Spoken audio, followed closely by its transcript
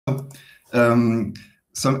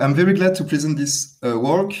So I'm very glad to present this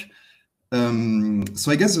work.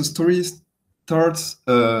 So I guess the story starts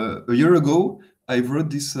a year ago. I wrote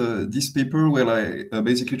this paper where I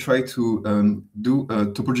basically try to do a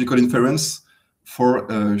topological inference for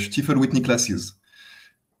Stiefel-Whitney classes.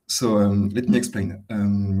 So let me explain.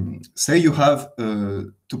 Say you have a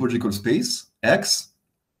topological space, X,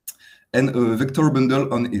 and a vector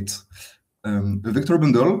bundle on it. A vector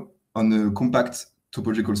bundle on a compact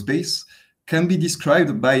topological space can be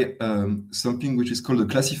described by something which is called a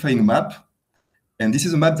classifying map. And this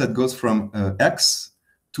is a map that goes from X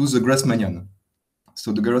to the Grassmannian.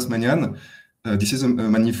 So the Grassmannian, this is a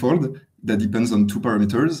manifold that depends on two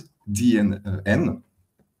parameters, D and N.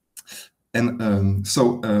 And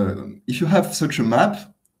so if you have such a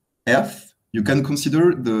map, F, you can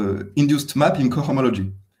consider the induced map in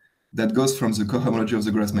cohomology that goes from the cohomology of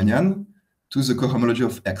the Grassmannian to the cohomology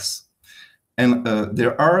of X. And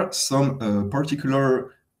there are some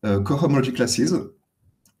particular cohomology classes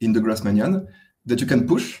in the Grassmannian that you can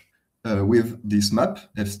push with this map,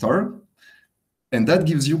 F star. And that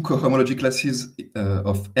gives you cohomology classes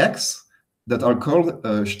of X that are called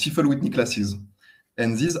Stiefel-Whitney classes.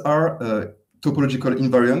 And these are topological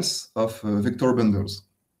invariants of vector bundles.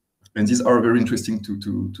 And these are very interesting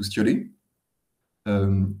to study.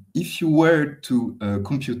 If you were to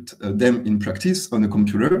compute them in practice on a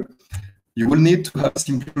computer, you will need to have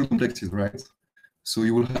simple complexes, right? So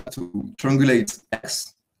you will have to triangulate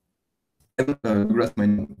X and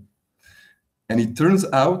Grassmannian. And it turns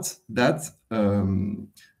out that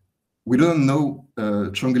we don't know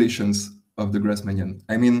triangulations of the Grassmannian.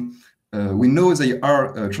 I mean, we know they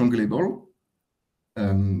are triangulable,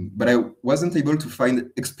 but I wasn't able to find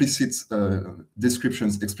explicit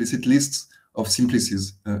descriptions, explicit lists of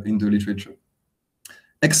simplices in the literature,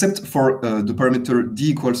 except for the parameter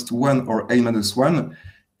D equals to 1 or A minus 1,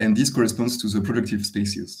 and this corresponds to the projective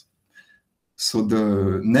spaces. So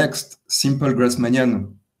the next simple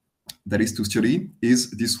Grassmannian that is to study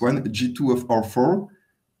is this one, G2 of R4,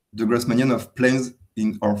 the Grassmannian of planes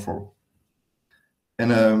in R4.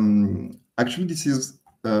 And actually, this is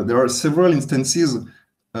there are several instances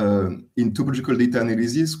in topological data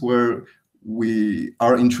analysis where we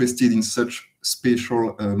are interested in such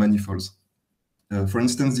spatial manifolds. For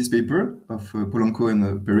instance, this paper of Polanco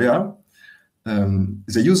and Perea,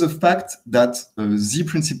 they use the fact that a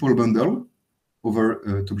Z-principal bundle over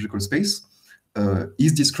a topological space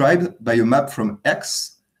is described by a map from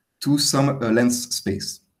X to some length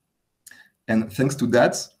space. And thanks to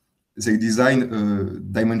that, they design a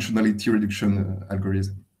dimensionality reduction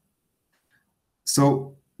algorithm.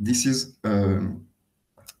 So this is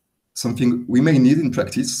something we may need in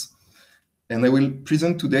practice. And I will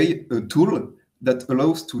present today a tool that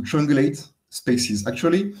allows to triangulate spaces.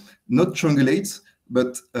 Actually, not triangulate,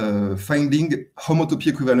 but finding homotopy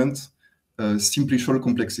equivalent simplicial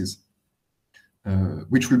complexes,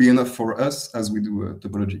 which will be enough for us as we do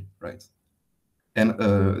topology, right? And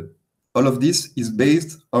all of this is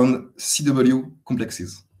based on CW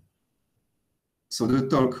complexes. So the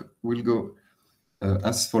talk will go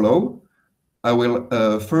as follows. I will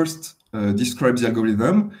first describe the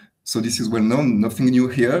algorithm. So this is well known, nothing new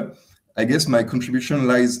here. I guess my contribution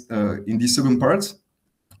lies in the second part,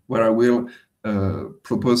 where I will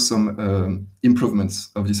propose some improvements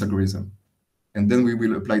of this algorithm. And then we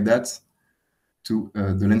will apply that to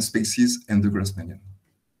the length spaces and the Grassmannian.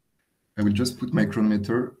 I will just put my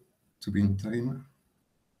chronometer to be in time.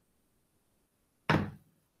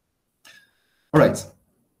 All right.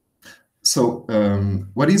 So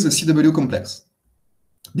what is a CW complex?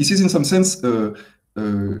 This is in some sense a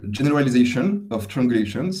generalization of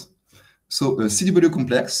triangulations. So a CW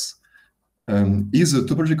complex is a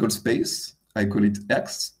topological space, I call it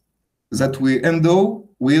X, that we endow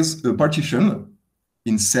with a partition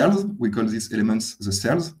in cells. We call these elements the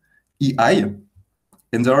cells, EI,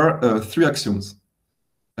 and there are three axioms.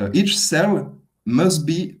 Each cell must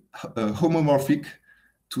be homomorphic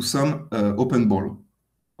to some open ball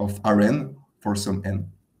of Rn for some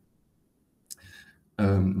n.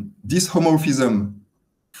 This homomorphism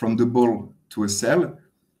from the ball to a cell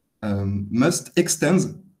must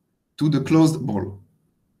extend to the closed ball.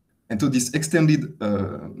 And so this extended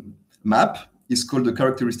map is called the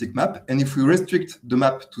characteristic map. And if we restrict the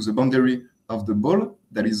map to the boundary of the ball,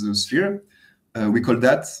 that is the sphere, we call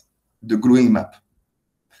that the gluing map.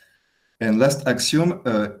 And last axiom,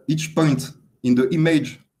 each point in the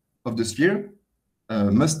image of the sphere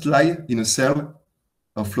must lie in a cell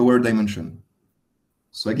of lower dimension.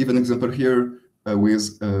 So I give an example here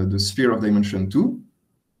with the sphere of dimension 2.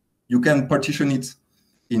 You can partition it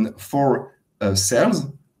in 4 cells.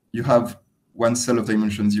 You have one cell of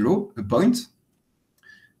dimension 0, a point.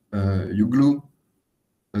 You glue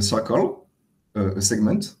a circle, a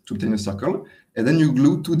segment to obtain a circle, and then you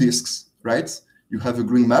glue two disks, right? You have a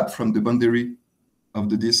gluing map from the boundary of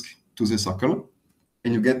the disk to the circle,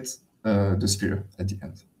 and you get the sphere at the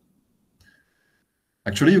end.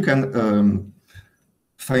 Actually, you can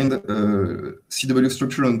find a CW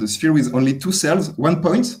structure on the sphere with only two cells, one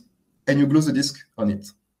point, and you glue the disk on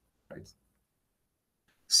it, right?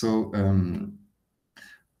 So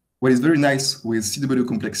what is very nice with CW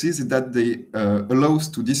complexes is that they allow us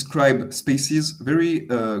to describe spaces very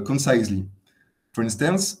concisely. For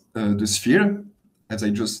instance, the sphere, as I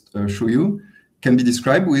just show you, can be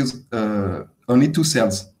described with only two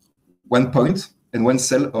cells, one point and one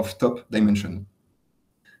cell of top dimension.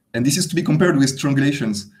 And this is to be compared with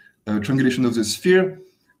triangulations. Triangulation of the sphere,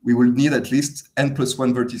 we will need at least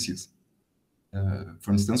n+1 vertices.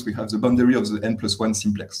 For instance, we have the boundary of the n+1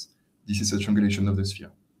 simplex. This is a triangulation of the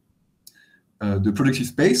sphere. The projective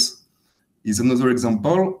space is another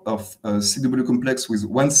example of a CW complex with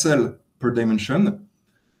one cell per dimension.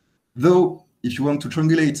 Though, if you want to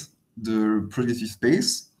triangulate the projective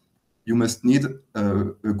space, you must need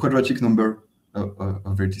a quadratic number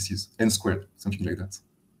of vertices, n squared, something like that.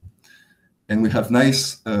 And we have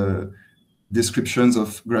nice descriptions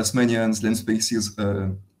of Grassmannians, length spaces.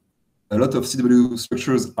 A lot of CW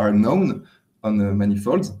structures are known on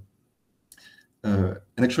manifolds. And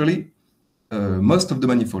actually, most of the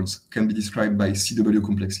manifolds can be described by CW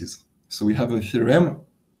complexes. So we have a theorem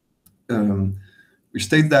which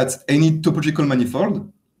states that any topological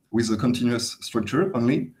manifold with a continuous structure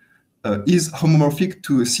only is homomorphic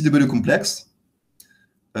to a CW complex,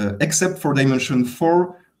 except for dimension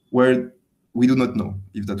 4, where we do not know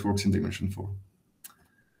if that works in dimension 4.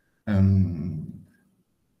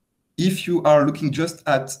 If you are looking just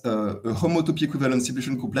at a homotopy equivalent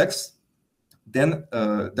simplification complex, then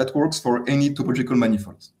that works for any topological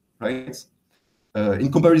manifold, right?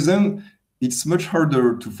 In comparison, it's much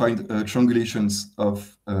harder to find triangulations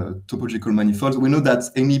of topological manifolds. We know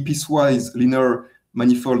that any piecewise linear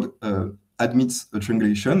manifold admits a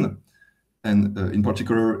triangulation, and in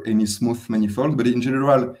particular, any smooth manifold, but in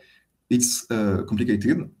general, it's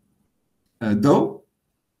complicated. Though,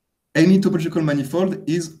 any topological manifold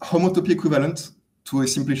is homotopy equivalent to a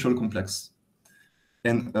simplicial complex.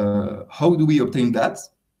 And how do we obtain that?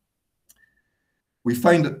 We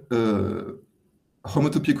find a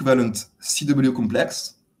homotopy equivalent CW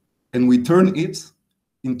complex, and we turn it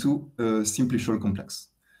into a simplicial complex.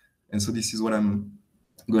 And so this is what I'm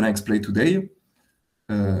going to explain today.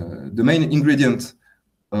 The main ingredient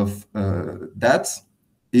of that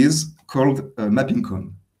is called a mapping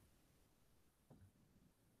cone.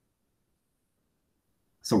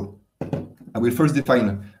 So I will first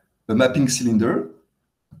define a mapping cylinder.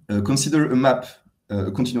 Consider a map,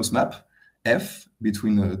 a continuous map, F,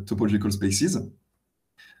 between topological spaces.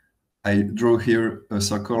 I draw here a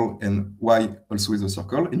circle, and Y also is a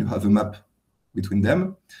circle, and you have a map between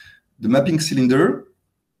them. The mapping cylinder,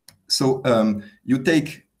 so you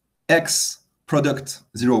take X product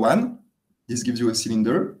 0, 1, this gives you a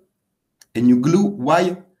cylinder, and you glue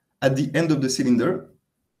Y at the end of the cylinder,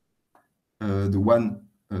 the one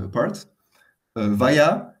part,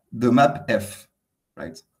 via the map F,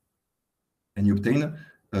 right? And you obtain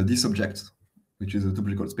this object, which is a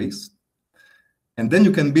topological space. And then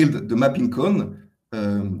you can build the mapping cone.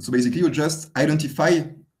 So basically, you just identify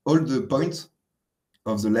all the points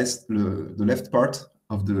of the left part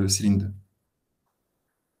of the cylinder.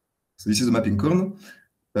 So this is a mapping cone.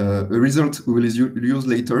 A result we will use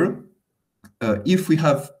later. If we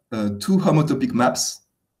have two homotopic maps,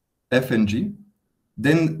 F and G,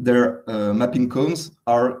 then their mapping cones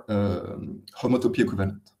are homotopy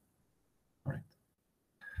equivalent. All right.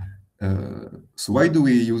 So why do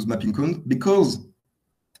we use mapping cones? Because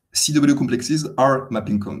CW complexes are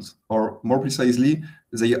mapping cones, or more precisely,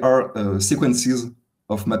 they are sequences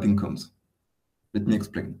of mapping cones. Let me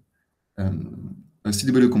explain. A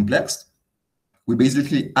CW complex, we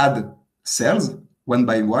basically add cells one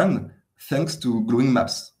by one thanks to gluing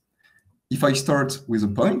maps. If I start with a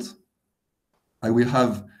point, I will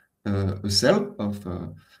have a cell of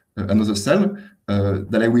another cell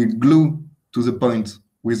that I will glue to the point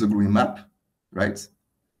with a gluing map, right?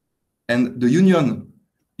 And the union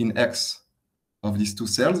in X of these two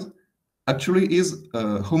cells actually is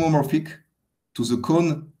homomorphic to the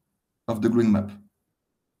cone of the gluing map.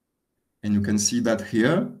 And you can see that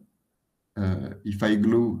here, if I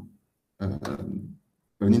glue an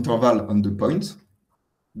interval on the point,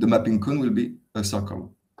 the mapping cone will be a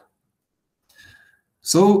circle.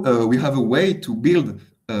 So we have a way to build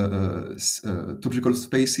topological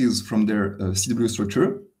spaces from their CW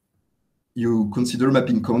structure, you consider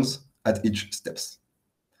mapping cones at each steps.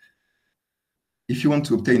 If you want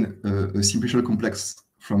to obtain a simplicial complex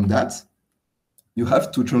from that, you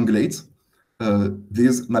have to triangulate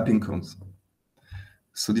these mapping cones.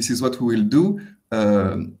 So this is what we will do.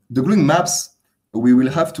 The gluing maps, we will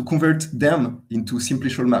have to convert them into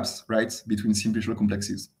simplicial maps, right, between simplicial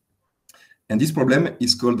complexes. And this problem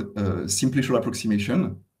is called simplicial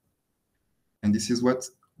approximation. And this is what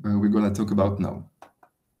we're going to talk about now.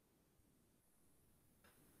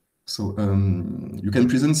 So you can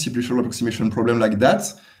present simplicial approximation problem like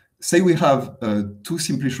that. Say we have two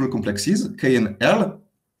simplicial complexes, K and L,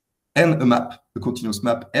 and a map, a continuous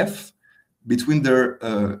map F, between their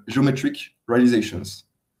geometric realizations.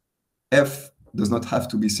 F does not have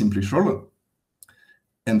to be simplicial.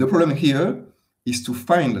 And the problem here is to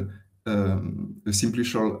find a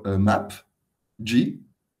simplicial map, G,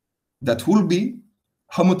 that will be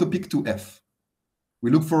homotopic to F. We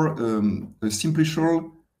look for a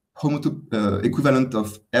simplicial equivalent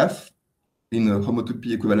of F in a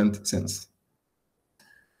homotopy equivalent sense.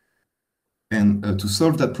 And to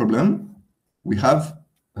solve that problem, we have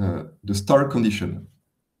the star condition.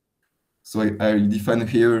 So I define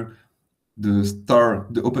here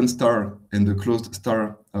the open star and the closed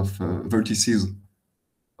star of vertices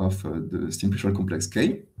of the simplicial complex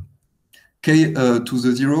K. K to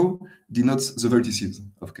the 0 denotes the vertices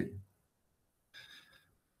of K.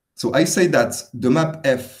 So I say that the map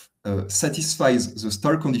F satisfies the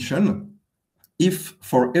star condition if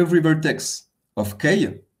for every vertex of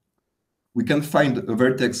K, we can find a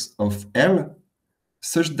vertex of L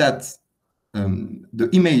such that the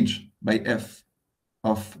image by F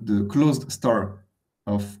of the closed star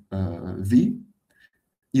of V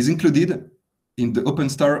is included in the open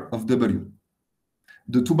star of W.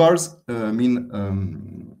 The two bars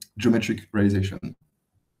mean geometric realization.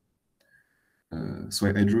 So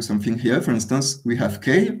I drew something here. For instance, we have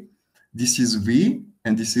K, this is V,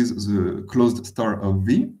 and this is the closed star of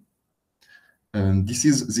V. This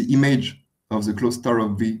is the image of the closed star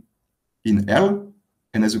of V in L.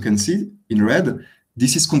 And as you can see in red,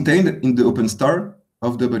 this is contained in the open star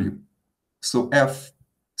of W. So F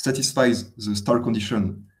satisfies the star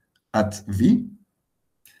condition at V.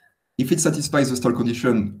 If it satisfies the star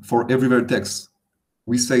condition for every vertex,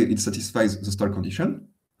 we say it satisfies the star condition.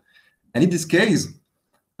 And in this case,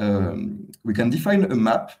 we can define a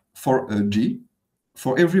map for a G.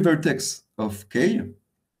 For every vertex of K,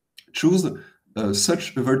 choose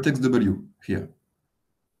such a vertex W here.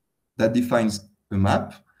 That defines a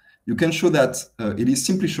map. You can show that it is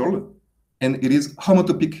simplicial and it is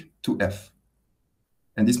homotopic to F.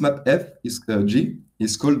 And this map F is G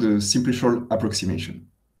is called the simplicial approximation.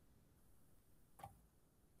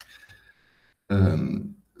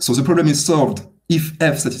 So the problem is solved if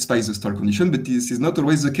F satisfies the star condition, but this is not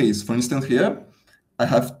always the case. For instance, here, I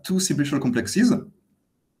have two simplicial complexes,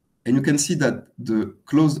 and you can see that the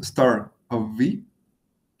closed star of V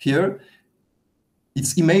here,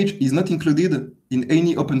 its image is not included in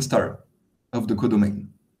any open star of the codomain.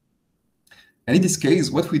 And in this case,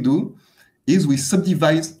 what we do is we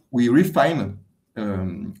subdivide, we refine,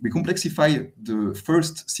 we complexify the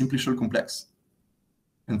first simplicial complex.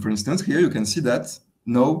 And for instance, here you can see that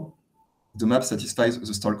now the map satisfies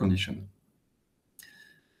the star condition.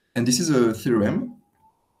 And this is a theorem,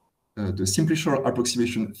 the simplicial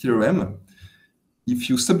approximation theorem. If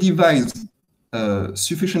you subdivide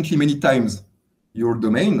sufficiently many times your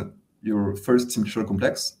domain, your first simplicial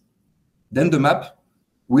complex, then the map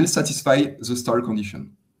will satisfy the star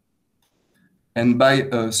condition. And by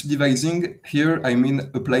subdividing here, I mean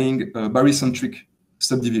applying barycentric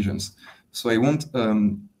subdivisions. So I won't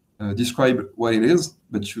describe what it is,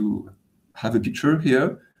 but you have a picture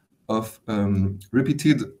here of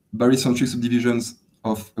repeated barycentric subdivisions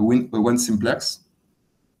of a one simplex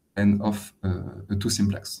and of a two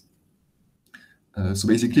simplex. So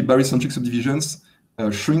basically, barycentric subdivisions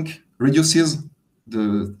reduces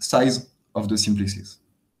the size of the simplices.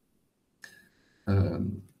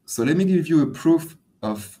 So let me give you a proof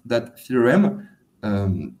of that theorem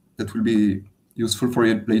that will be useful for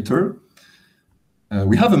you later.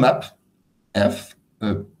 We have a map F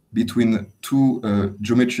between two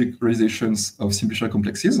geometric realizations of simplicial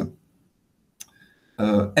complexes.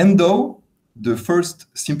 And though the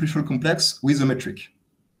first simplicial complex with a metric,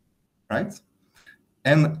 right?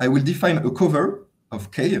 And I will define a cover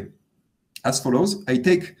of K as follows. I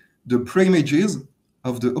take the preimages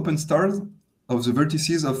of the open stars of the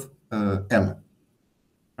vertices of L,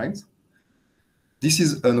 right? This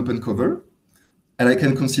is an open cover, and I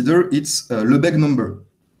can consider its Lebesgue number.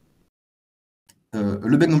 a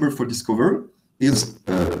Lebesgue number for this cover is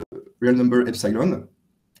a real number epsilon,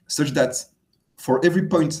 such that for every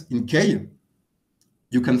point in K,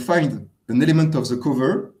 you can find an element of the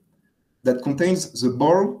cover that contains the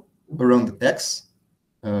ball around X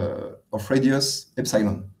of radius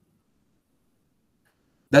epsilon.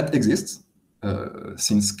 That exists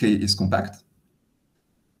since K is compact.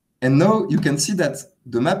 And now you can see that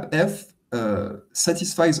the map F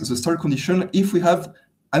satisfies the star condition if we have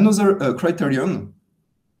another criterion.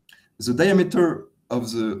 The diameter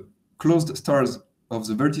of the closed stars of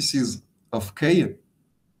the vertices of K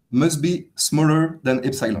must be smaller than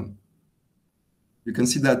epsilon. You can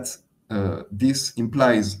see that this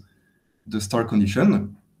implies the star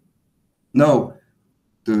condition. Now,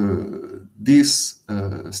 these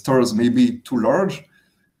stars may be too large,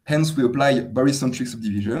 hence we apply barycentric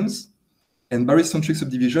subdivisions, and barycentric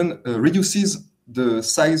subdivision reduces the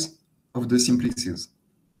size of the simplices.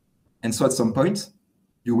 And so at some point,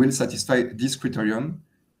 you will satisfy this criterion,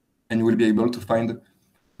 and you will be able to find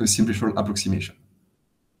a simplicial approximation.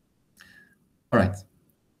 All right.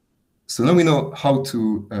 So now we know how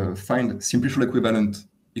to find simplicial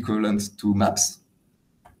equivalent to maps.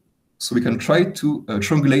 So we can try to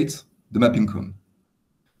triangulate the mapping cone.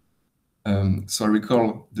 So I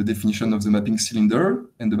recall the definition of the mapping cylinder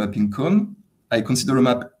and the mapping cone. I consider a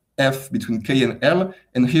map F between K and L,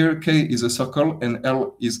 and here K is a circle and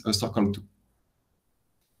L is a circle too.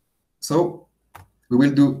 So we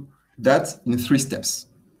will do that in 3 steps.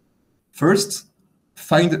 First,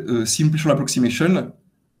 find a simplicial approximation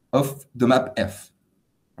of the map F,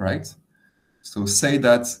 all right? So say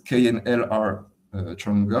that K and L are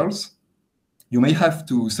triangles. You may have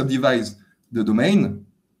to subdivide the domain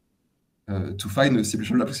to find a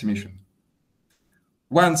simplicial approximation.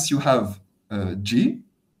 Once you have G,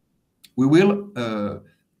 we will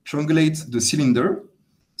triangulate the cylinder.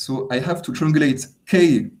 So I have to triangulate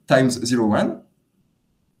K times 0, 1,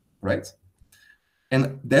 right?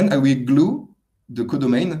 And then I will glue the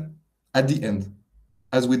codomain at the end,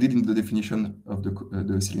 as we did in the definition of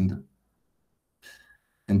the cylinder.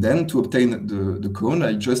 And then to obtain the cone,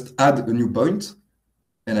 I just add a new point,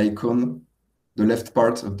 and I cone the left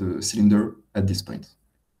part of the cylinder at this point.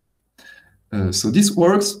 So this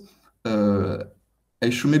works. I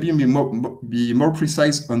should maybe be more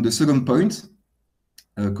precise on the second point,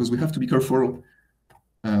 because we have to be careful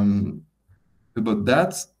about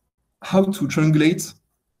that. How to triangulate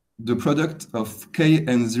the product of K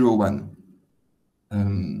and 0,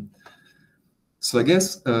 1. So I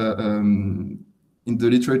guess in the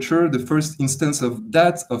literature, the first instance of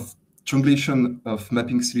that, of triangulation of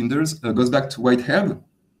mapping cylinders, goes back to Whitehead.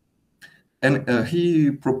 And he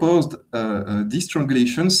proposed this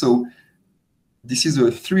triangulation. So this is a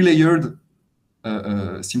 3-layered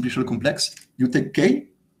simplicial complex. You take K,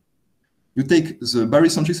 you take the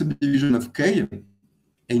barycentric subdivision of K,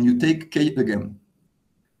 and you take K again.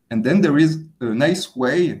 And then there is a nice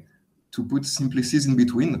way to put simplices in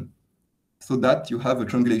between so that you have a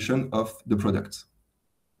triangulation of the product.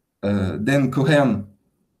 Then Cohen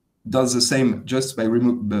does the same just by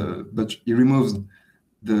but he removes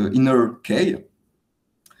the inner K.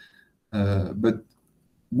 But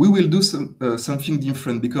we will do something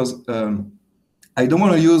different because I don't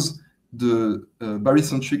want to use the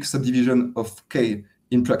barycentric subdivision of K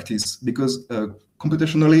in practice because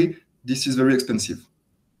computationally this is very expensive.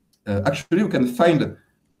 Actually, you can find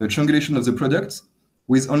a triangulation of the product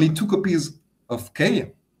with only 2 copies of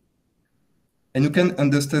K, and you can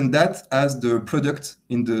understand that as the product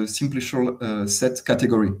in the simplicial set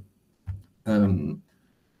category.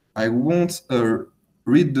 I won't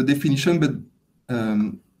read the definition, but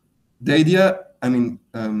the idea, I mean,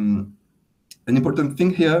 an important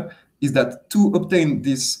thing here is that to obtain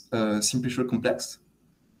this simplicial complex,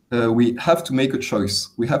 we have to make a choice.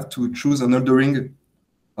 We have to choose an ordering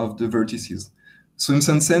of the vertices. So in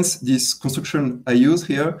some sense, this construction I use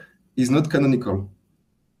here is not canonical,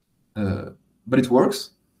 but it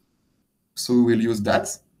works. So we will use that.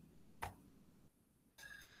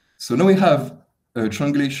 So now we have a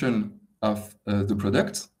triangulation of the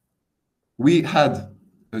product. We had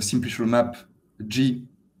a simplicial map G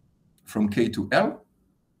from K to L.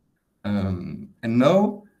 And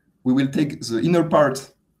now we will take the inner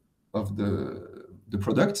part of the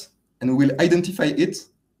product and we will identify it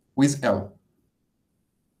with L.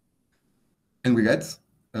 And we get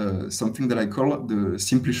something that I call the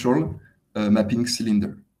simplicial mapping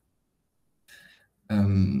cylinder.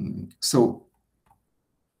 So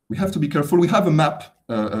we have to be careful. We have a map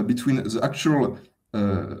between the actual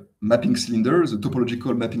mapping cylinder, the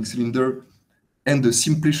topological mapping cylinder, and the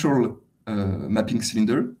simplicial mapping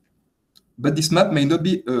cylinder. But this map may not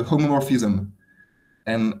be a homomorphism.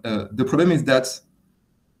 And the problem is that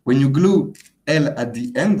when you glue L at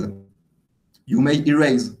the end, you may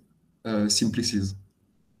erase simplices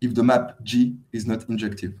if the map G is not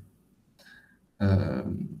injective.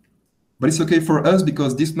 But it's okay for us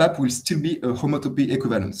because this map will still be a homotopy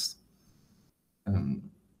equivalence.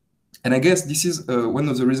 And I guess this is one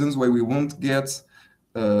of the reasons why we won't get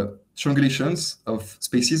triangulations of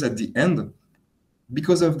spaces at the end,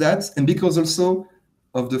 because of that, and because also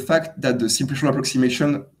of the fact that the simplicial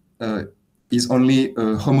approximation is only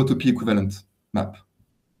a homotopy equivalent map.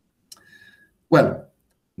 Well,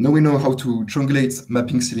 now we know how to triangulate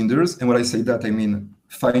mapping cylinders, and when I say that, I mean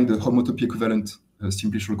find the homotopy equivalent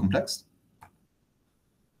simplicial complex.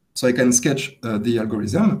 So I can sketch the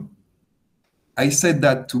algorithm. I said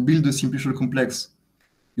that to build a simplicial complex,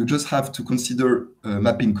 you just have to consider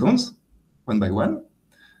mapping cones one by one.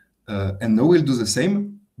 And now we'll do the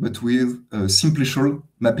same, but with simplicial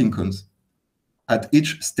mapping cones. At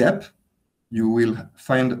each step, you will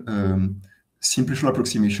find simplicial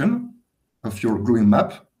approximation of your gluing map,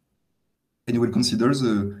 and you will consider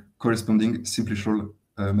the corresponding simplicial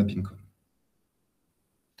mapping cone.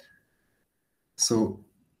 So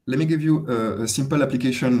let me give you a simple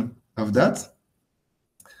application of that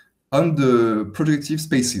on the projective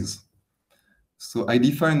spaces. So I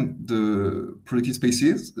define the projective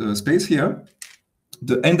spaces space here.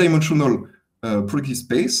 The n-dimensional projective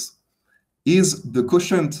space is the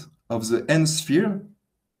quotient of the n sphere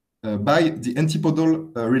by the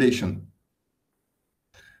antipodal relation.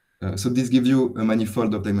 So this gives you a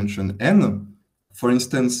manifold of dimension n. For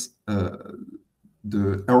instance,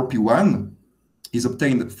 the RP1 is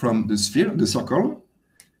obtained from the sphere, the circle.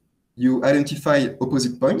 You identify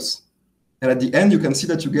opposite points, and at the end, you can see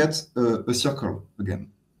that you get a circle again.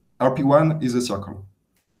 RP1 is a circle.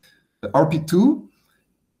 RP2,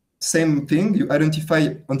 same thing. You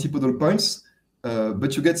identify antipodal points,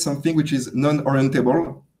 but you get something which is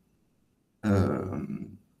non-orientable.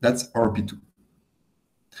 That's RP2.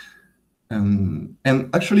 And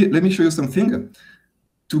actually, let me show you something.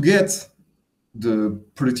 To get the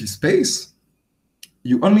projective space,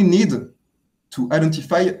 you only need to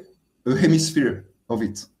identify a hemisphere of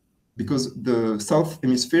it, because the south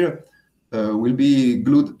hemisphere will be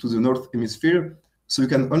glued to the north hemisphere. So you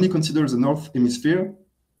can only consider the north hemisphere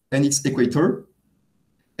and its equator.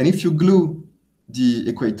 And if you glue the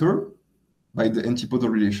equator by the antipodal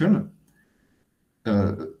relation,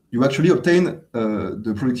 you actually obtain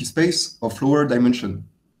the projective space of lower dimension.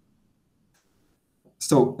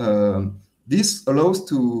 So this allows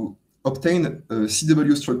to obtain a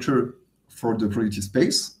CW structure for the projective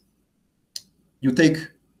space. You take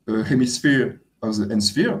a hemisphere of the n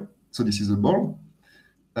sphere, so this is a ball,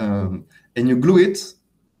 and you glue it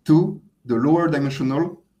to the lower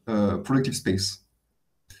dimensional projective space.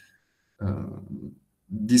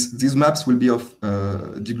 These maps will be of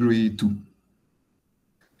degree 2.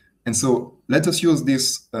 And so let us use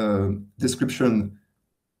this description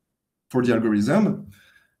for the algorithm.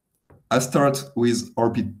 I start with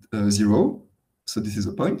RP0, so this is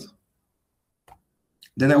a point.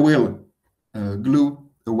 Then I will glue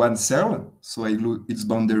a one cell, so I glue its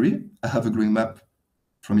boundary. I have a gluing map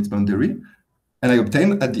from its boundary, and I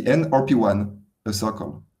obtain at the end RP1, a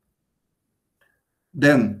circle.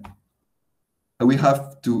 Then we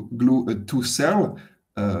have to glue a two cell,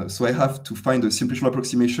 so I have to find a simplicial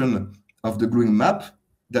approximation of the gluing map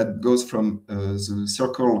that goes from the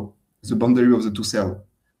circle, the boundary of the two cell,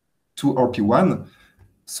 to RP1.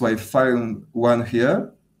 So I find one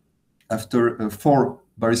here after 4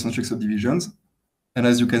 barycentric subdivisions. And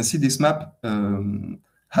as you can see, this map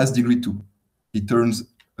has degree 2. It turns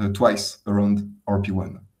twice around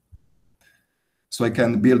RP1. So I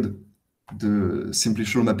can build the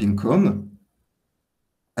simplicial mapping cone.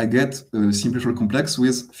 I get a simplicial complex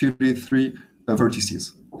with 33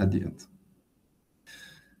 vertices at the end.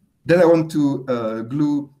 Then I want to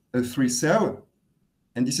glue a 3 cell,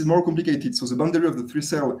 and this is more complicated. So the boundary of the 3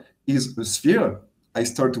 cell is a sphere. I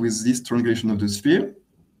start with this triangulation of the sphere.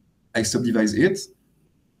 I subdivide it.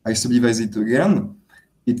 I subdivide it again.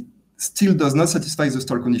 It still does not satisfy the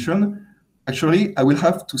star condition. Actually, I will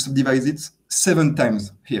have to subdivide it 7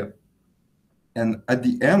 times here. And at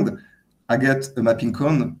the end, I get a mapping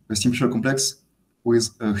cone, a simplicial complex with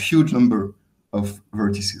a huge number of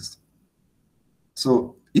vertices.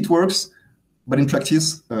 So it works, but in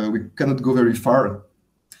practice, we cannot go very far.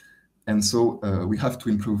 And so we have to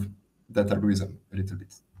improve that algorithm a little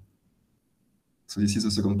bit. So this is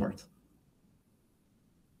the second part.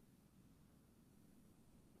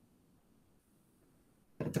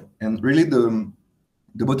 And really the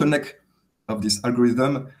bottleneck of this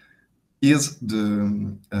algorithm is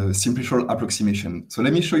the simplicial approximation. So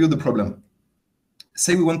let me show you the problem.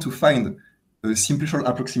 Say we want to find a simplicial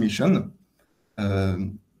approximation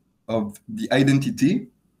of the identity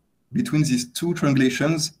between these two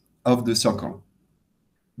triangulations of the circle.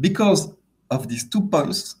 Because of these 2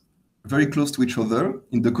 points very close to each other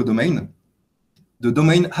in the codomain, the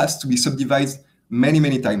domain has to be subdivided many,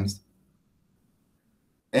 many times.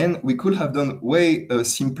 And we could have done way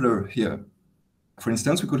simpler here. For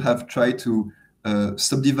instance, we could have tried to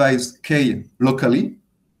subdivide K locally.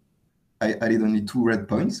 I added only 2 red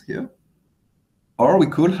points here. Or we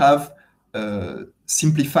could have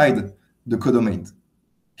simplified the codomain.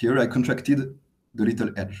 Here I contracted the little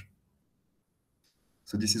edge.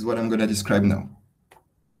 So this is what I'm going to describe now.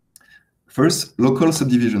 First, local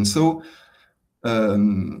subdivision. So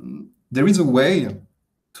there is a way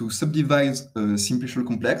to subdivide a simplicial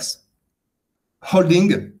complex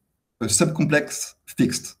holding a subcomplex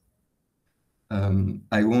fixed.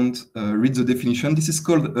 I won't read the definition. This is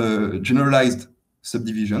called a generalized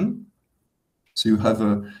subdivision. So you have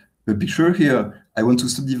a picture here. I want to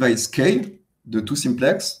subdivide K, the 2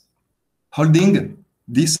 simplex, holding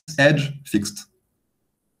this edge fixed.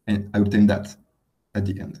 And I obtain that at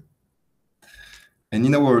the end. And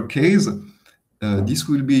in our case, this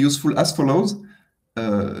will be useful as follows.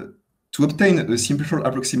 To obtain a simplicial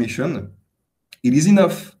approximation, it is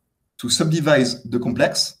enough to subdivide the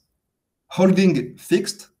complex, holding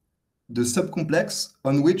fixed the subcomplex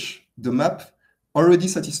on which the map already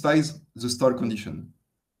satisfies the star condition.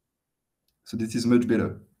 So this is much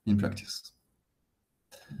better in practice.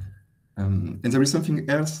 And there is something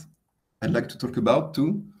else I'd like to talk about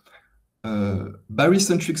too.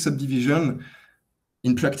 Barycentric subdivision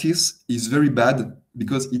in practice is very bad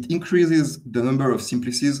because it increases the number of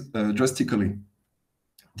simplices drastically.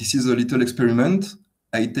 This is a little experiment.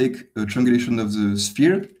 I take a triangulation of the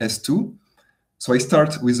sphere, S2. So I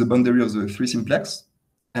start with the boundary of the 3 simplex,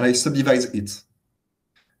 and I subdivide it.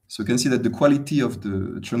 So you can see that the quality of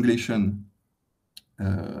the triangulation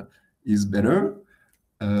is better,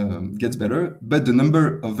 gets better, but the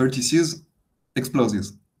number of vertices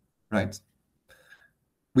explodes, right?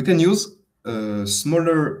 We can use a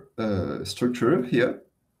smaller structure here,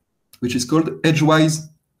 which is called edgewise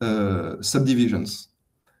subdivisions.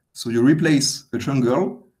 So you replace a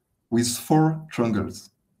triangle with 4 triangles,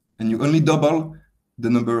 and you only double the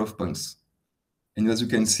number of points. And as you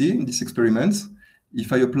can see in this experiment,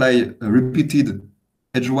 if I apply repeated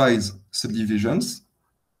edgewise subdivisions,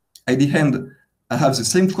 at the end, I have the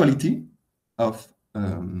same quality of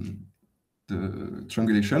the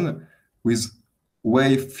triangulation with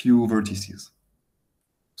way few vertices.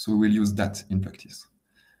 So we'll use that in practice.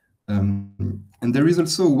 And there is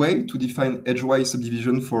also a way to define edgewise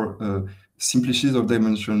subdivision for simplices of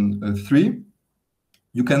dimension 3.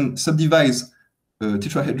 You can subdivide a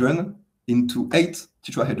tetrahedron into 8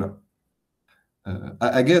 tetrahedra.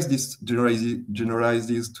 I guess this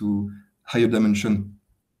generalizes to higher dimension,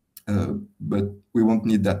 but we won't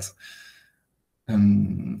need that.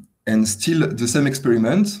 And still the same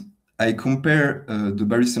experiment, I compare the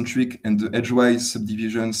barycentric and the edgewise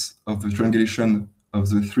subdivisions of the triangulation of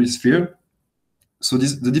the 3 sphere. So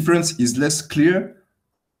the difference is less clear,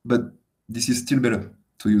 but this is still better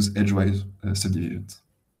to use edgewise subdivisions.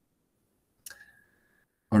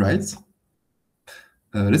 All right.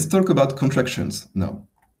 Let's talk about contractions now.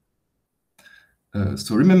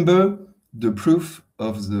 So remember the proof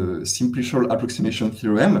of the simplicial approximation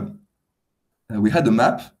theorem. We had a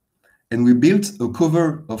map, and we built a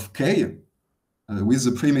cover of K with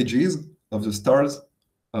the preimages of the stars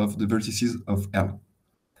of the vertices of L.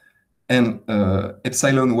 And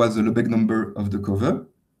epsilon was the Lebesgue number of the cover.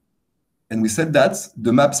 And we said that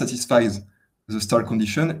the map satisfies the star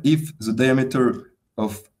condition if the diameter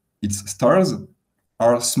of its stars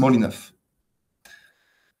are small enough.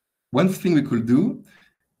 One thing we could do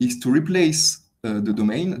is to replace the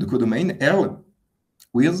codomain L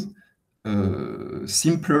with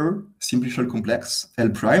simpler simplicial complex L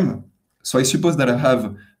prime. So I suppose that I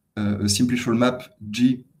have a simplicial map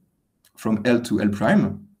G from L to L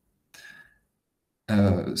prime.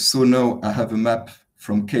 So now I have a map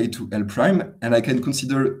from K to L prime, and I can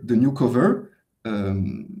consider the new cover,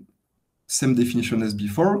 same definition as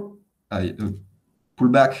before. I pull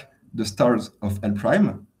back the stars of L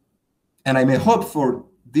prime, and I may hope for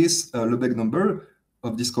this Lebesgue number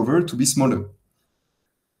of this cover to be smaller.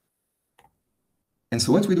 And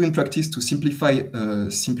so what we do in practice to simplify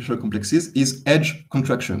simplicial complexes is edge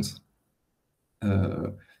contractions.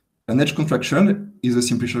 An edge contraction is in a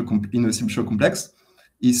simplicial complex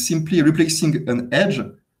is simply replacing an edge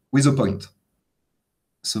with a point.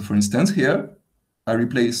 So for instance, here, I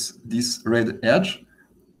replace this red edge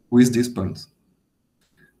with this point.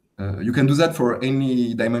 You can do that for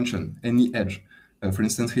any dimension, any edge. For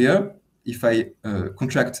instance, here, if I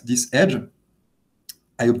contract this edge,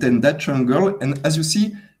 I obtain that triangle, and as you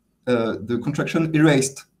see, the contraction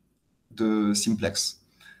erased the simplex.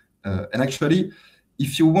 And actually,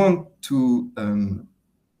 if you want to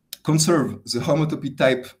conserve the homotopy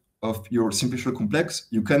type of your simplicial complex,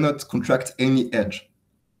 you cannot contract any edge.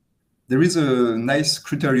 There is a nice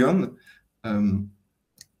criterion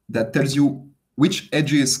that tells you which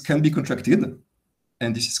edges can be contracted,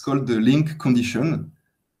 and this is called the link condition.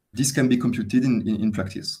 This can be computed in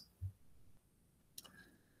practice.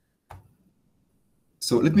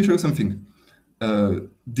 So let me show you something.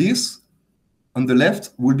 This, on the left,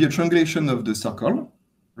 will be a triangulation of the circle,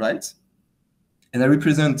 right? And I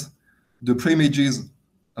represent the preimages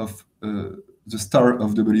of the star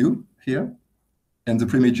of W here, and the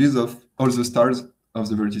preimages of all the stars of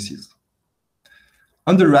the vertices.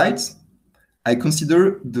 On the right, I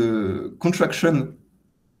consider the contraction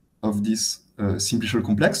of this simplicial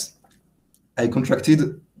complex. I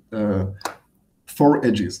contracted 4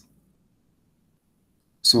 edges.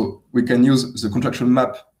 So we can use the contraction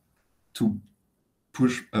map to pull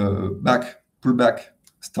back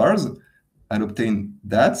stars and obtain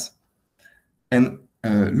that. And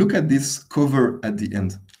look at this cover at the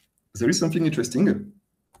end. There is something interesting.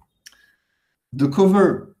 The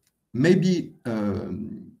cover may be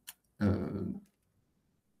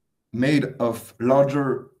made of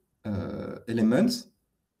larger elements.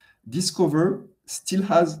 This cover still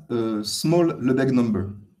has a small Lebesgue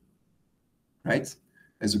number, right?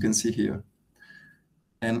 As you can see here.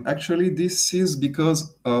 And actually, this is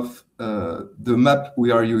because of the map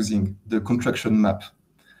we are using, the contraction map.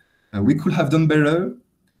 We could have done better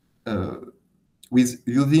with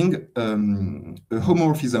using a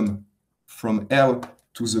homomorphism from L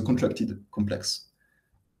to the contracted complex.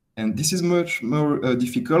 And this is much more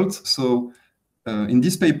difficult. So in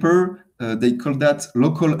this paper, they call that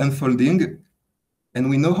local unfolding. And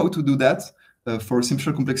we know how to do that for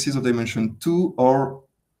simplicial complexes of dimension 2 or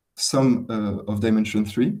some of dimension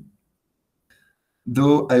 3.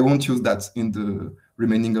 Though I won't use that in the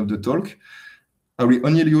remaining of the talk. I will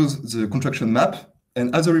only use the contraction map.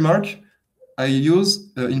 And as a remark, I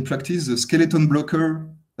use in practice the skeleton blocker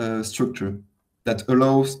structure that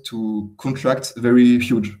allows to contract very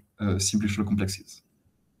huge simplicial complexes.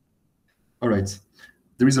 All right,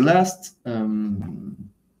 there is a last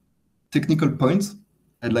technical point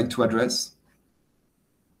I'd like to address.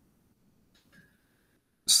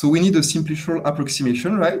 So we need a simplicial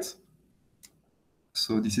approximation, right?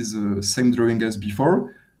 So this is the same drawing as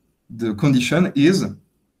before. The condition is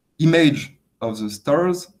image of the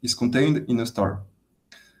stars is contained in a star.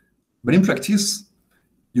 But in practice,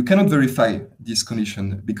 you cannot verify this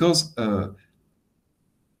condition because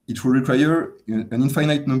it will require an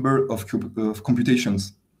infinite number of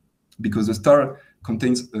computations because the star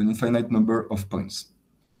contains an infinite number of points.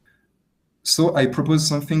 So I propose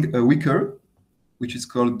something weaker, which is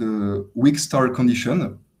called the weak star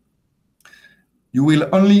condition. You will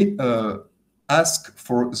only ask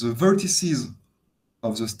for the vertices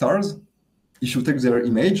of the stars, if you take their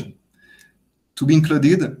image, to be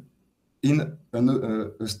included in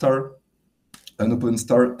a star, an open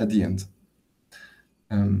star at the end.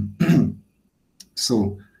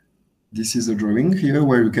 So this is a drawing here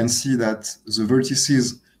where you can see that the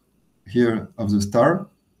vertices here of the star,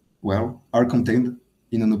 well, are contained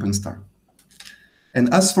in an open star.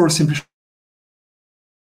 And as for simplicial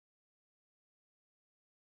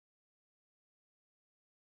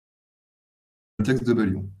vertex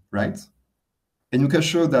W, right? And you can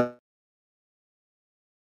show that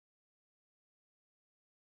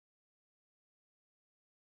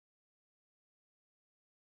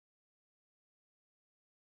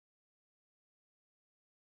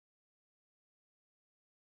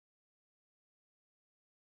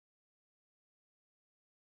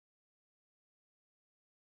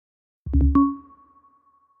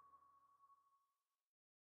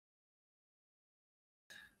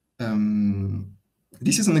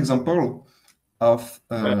this is an example of...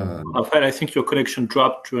 Raphael, I think your connection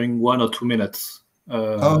dropped during 1 or 2 minutes.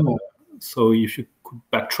 So if you could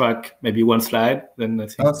backtrack maybe one slide, then I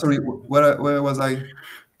think... Oh, sorry, where was I?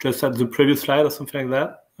 Just at the previous slide or something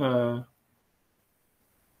like that.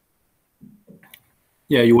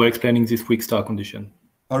 Yeah, you were explaining this weak star condition.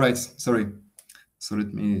 All right, sorry. So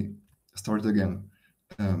let me start again.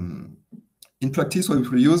 In practice, what we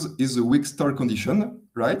will use is a weak star condition,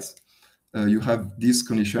 right? You have this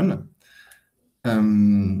condition.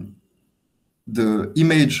 The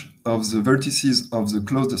image of the vertices of the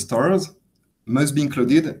closed stars must be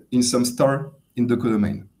included in some star in the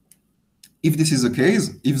codomain. If this is the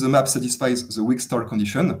case, if the map satisfies the weak star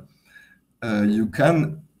condition, you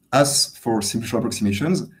can, as for simplicial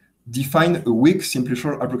approximations, define a weak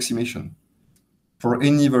simplicial approximation. For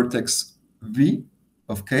any vertex V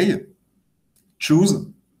of K, choose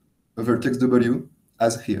a vertex W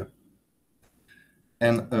as here.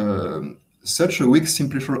 And such a weak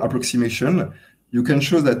simplicial approximation, you can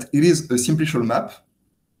show that it is a simplicial map.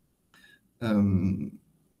 And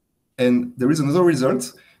there is another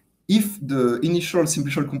result. If the initial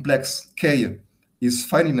simplicial complex K is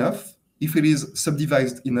fine enough, if it is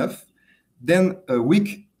subdivided enough, then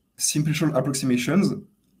weak simplicial approximations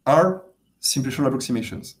are simplicial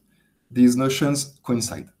approximations. These notions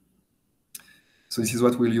coincide. So this is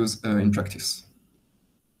what we'll use in practice.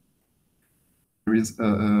 There is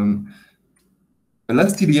a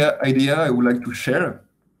last idea I would like to share.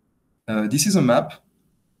 This is a map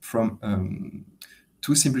from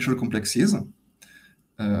two simplicial complexes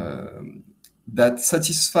that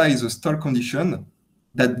satisfies the star condition,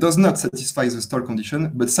 that does not satisfy the star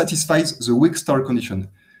condition, but satisfies the weak star condition.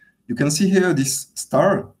 You can see here this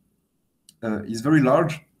star is very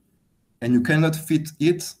large, and you cannot fit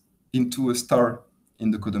it into a star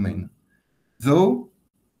in the codomain, though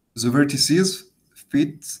the vertices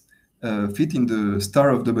fit in the star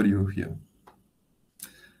of W here.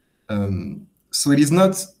 So it is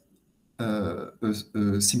not a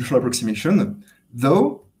simplicial approximation,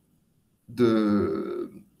 though the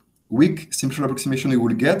weak simplicial approximation you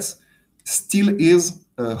will get still is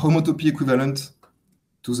a homotopy equivalent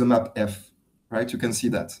to the map F, right? You can see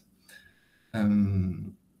that.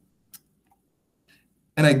 And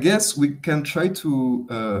I guess we can try to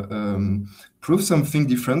prove something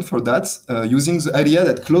different for that using the idea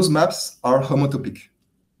that closed maps are homotopic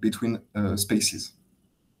between spaces.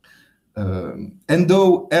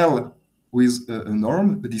 Endo L with a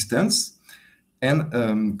norm, a distance,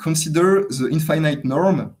 and consider the infinite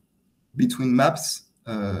norm between maps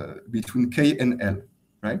between K and L,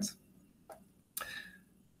 right?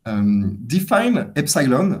 Define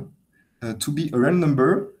epsilon to be a real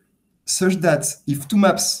number such that if two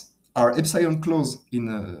maps are epsilon close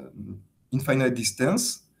in infinite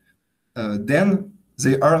distance, then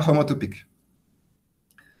they are homotopic.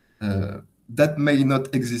 That may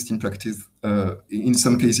not exist in practice in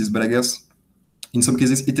some cases, but I guess in some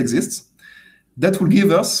cases it exists. That will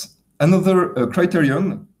give us another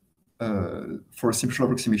criterion for simplicial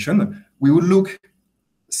approximation. We will look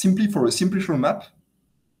simply for a simplicial map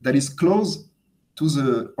that is close to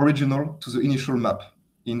the original, to the initial map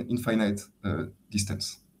in infinite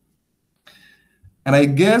distance. And I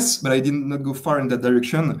guess, but I did not go far in that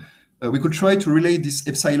direction, we could try to relate this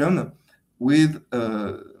epsilon with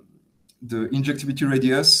the injectivity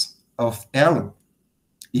radius of L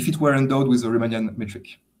if it were endowed with a Riemannian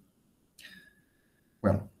metric.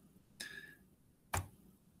 Well,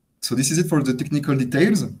 so this is it for the technical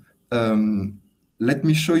details. Let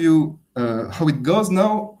me show you how it goes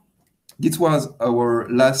now. This was our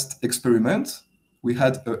last experiment. We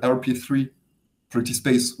had a RP3 projective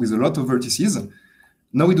space with a lot of vertices.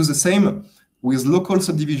 Now we do the same with local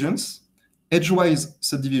subdivisions, edgewise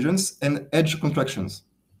subdivisions, and edge contractions.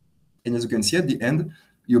 And as you can see at the end,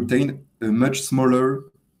 you obtain a much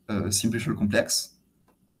smaller simplicial complex.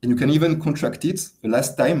 And you can even contract it the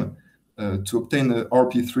last time to obtain a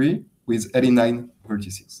RP3 with 89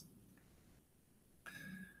 vertices.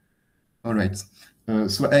 All right.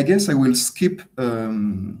 So I guess I will skip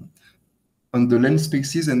on the length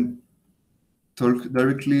spaces and talk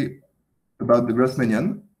directly about the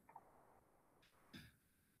Grassmannian.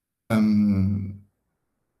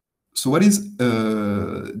 So what is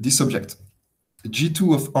this object?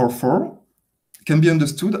 G2 of R4 can be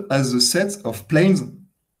understood as a set of planes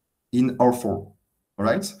in R4, all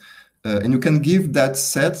right? And you can give that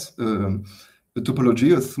set a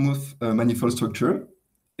topology, a smooth manifold structure,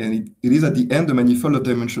 and it is at the end a manifold of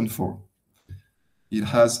dimension 4. It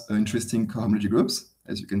has interesting cohomology groups,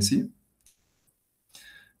 as you can see.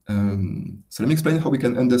 So let me explain how we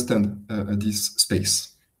can understand this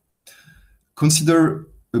space. Consider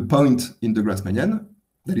a point in the Grassmannian,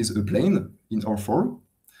 that is a plane in R4.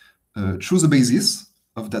 Choose a basis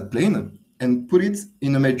of that plane and put it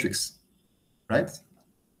in a matrix, right?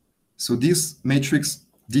 So this matrix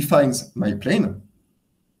defines my plane.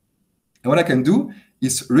 And what I can do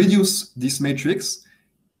is reduce this matrix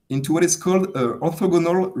into what is called an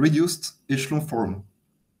orthogonal reduced echelon form,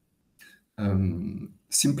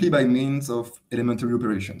 simply by means of elementary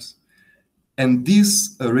operations. And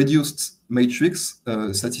this reduced matrix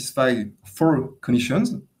satisfies 4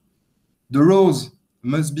 conditions. The rows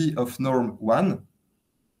must be of norm 1.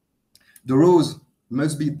 the rows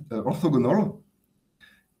must be orthogonal,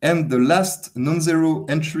 and the last non-zero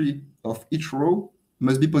entry of each row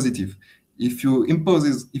must be positive. If you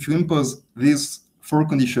impose these 4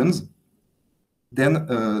 conditions, then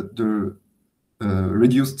the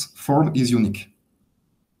reduced form is unique.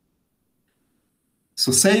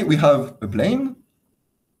 So say we have a plane,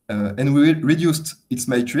 and we reduced its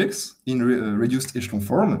matrix in reduced echelon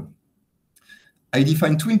form. I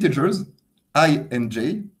define 2 integers, I and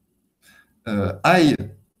j. I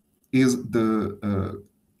is the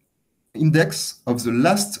index of the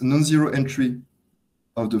last non-zero entry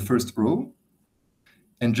of the first row,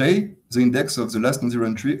 and j, the index of the last non-zero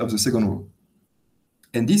entry of the second row.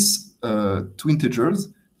 And these 2 integers,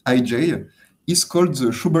 ij, is called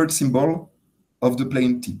the Schubert symbol of the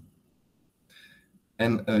plane T.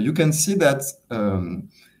 And you can see that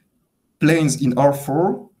planes in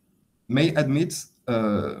R4 may admit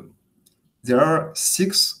there are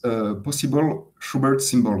 6 possible Schubert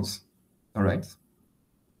symbols, all right?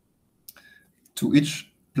 To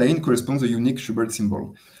each plane corresponds a unique Schubert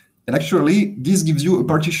symbol. And actually, this gives you a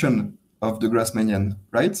partition of the Grassmannian,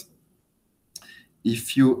 right?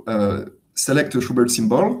 If you select a Schubert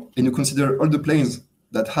symbol and you consider all the planes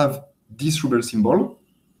that have this Schubert symbol,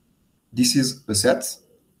 this is a set.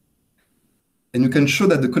 And you can show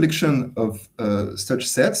that the collection of such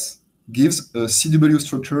sets gives a CW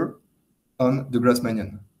structure on the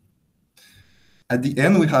Grassmannian. At the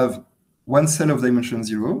end, we have 1 cell of dimension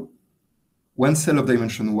 0, 1 cell of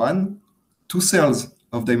dimension 1, 2 cells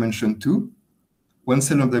of dimension 2, 1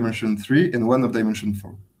 cell of dimension 3, and 1 of dimension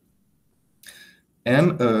 4.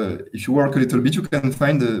 And if you work a little bit, you can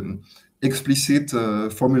find explicit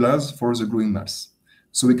formulas for the gluing maps.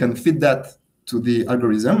 So we can fit that to the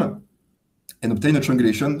algorithm and obtain a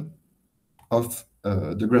triangulation of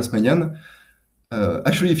the Grassmannian.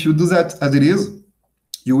 Actually, if you do that as it is,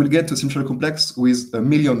 you will get a simplicial complex with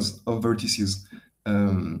millions of vertices.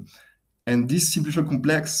 And this simplicial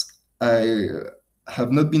complex, I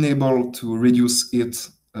have not been able to reduce it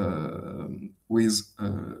with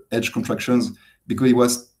edge contractions because it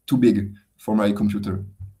was too big for my computer.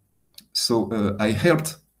 So I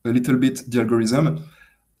helped a little bit the algorithm.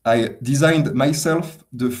 I designed myself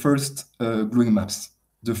the first gluing maps,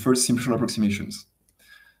 the first simplicial approximations.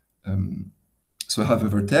 So I have a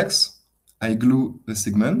vertex, I glue a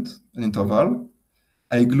segment, an interval,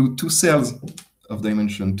 I glue 2 cells of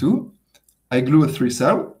dimension 2, I glue a 3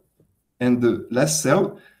 cell, and the last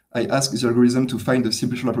cell, I ask the algorithm to find the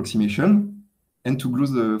simplicial approximation and to glue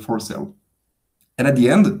the 4 cell. And at the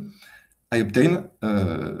end, I obtain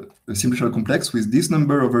a simplicial complex with this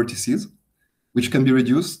number of vertices, which can be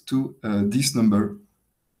reduced to this number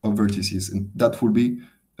of vertices. And that will be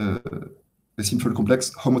a simplicial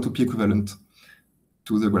complex homotopy equivalent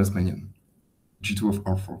to the Grassmannian, G2 of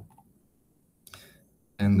R4.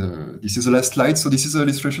 And this is the last slide. So this is an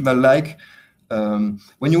illustration I like.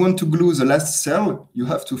 When you want to glue the last cell, you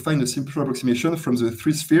have to find a simplicial approximation from the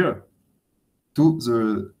 3 sphere to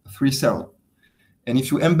the 3 cell. And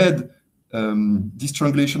if you embed this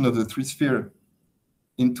triangulation of the 3 sphere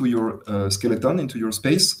into your skeleton, into your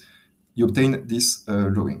space, you obtain this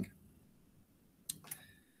drawing.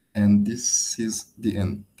 And this is the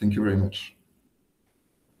end. Thank you very much.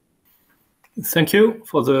 Thank you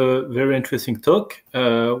for the very interesting talk.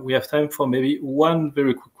 We have time for maybe one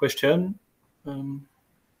very quick question.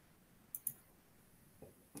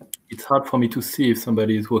 It's hard for me to see if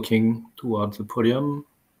somebody is walking towards the podium.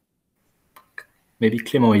 Maybe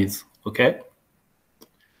Clément is, okay?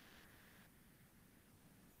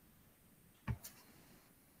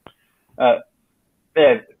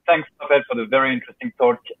 Yeah, thanks, Pavel, for the very interesting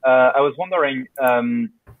talk. I was wondering,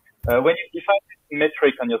 when you define this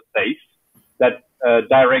metric on your space that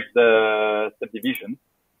directs the subdivision,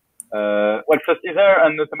 well, first, is there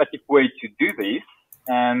an automatic way to do this?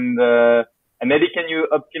 And maybe can you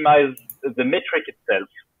optimize the metric itself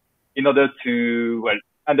in order to, well,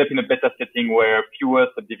 end up in a better setting where fewer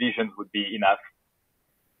subdivisions would be enough?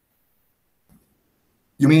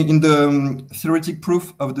 You mean in the theoretic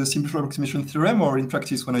proof of the simplicial approximation theorem, or in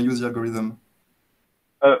practice when I use the algorithm?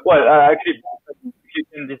 Well, actually, if you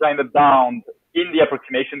can design a bound in the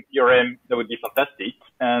approximation theorem, that would be fantastic.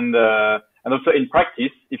 And also in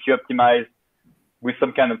practice, if you optimize with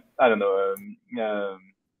some kind of, I don't know,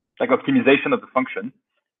 like optimization of the function.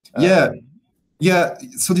 Yeah.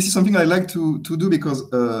 So this is something I like to do because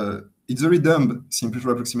it's very dumb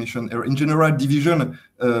simplicial approximation error. In general division,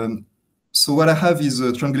 so what I have is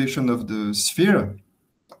a triangulation of the sphere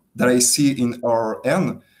that I see in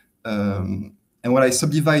Rn. And when I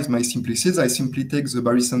subdivide my simplices, I simply take the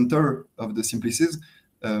barycenter of the simplices.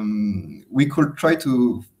 We could try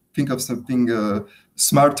to think of something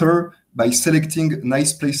smarter by selecting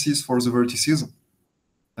nice places for the vertices.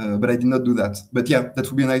 But I did not do that. But yeah, that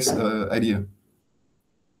would be a nice idea.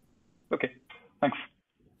 Okay, thanks.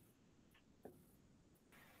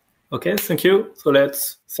 Okay, thank you. So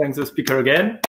let's thank the speaker again.